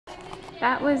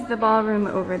That was the ballroom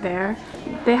over there.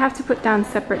 They have to put down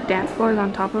separate dance floors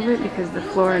on top of it because the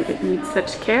floor it needs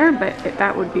such care, but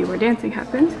that would be where dancing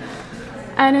happens.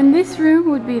 And in this room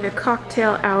would be the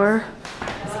cocktail hour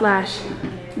slash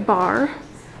bar.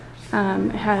 I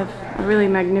have a really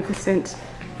magnificent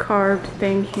carved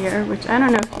thing here, which I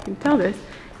don't know if you can tell this,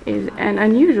 is an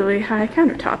unusually high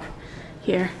countertop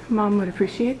here. Mom would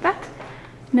appreciate that.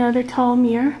 Another tall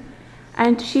mirror.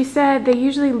 And she said they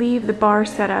usually leave the bar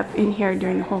set up in here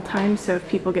during the whole time, so if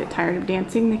people get tired of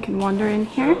dancing, they can wander in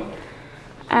here.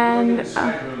 And,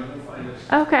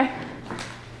 okay.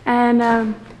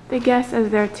 And they guess as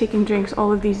they're taking drinks,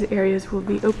 all of these areas will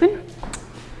be open.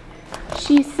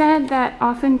 She said that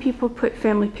often people put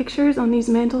family pictures on these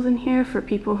mantles in here for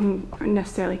people who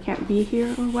necessarily can't be here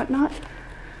or whatnot.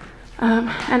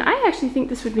 And I actually think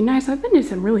this would be nice. I've been to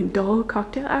some really dull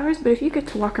cocktail hours, but if you get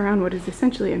to walk around what is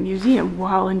essentially a museum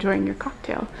while enjoying your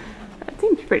cocktail, that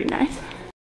seems pretty nice.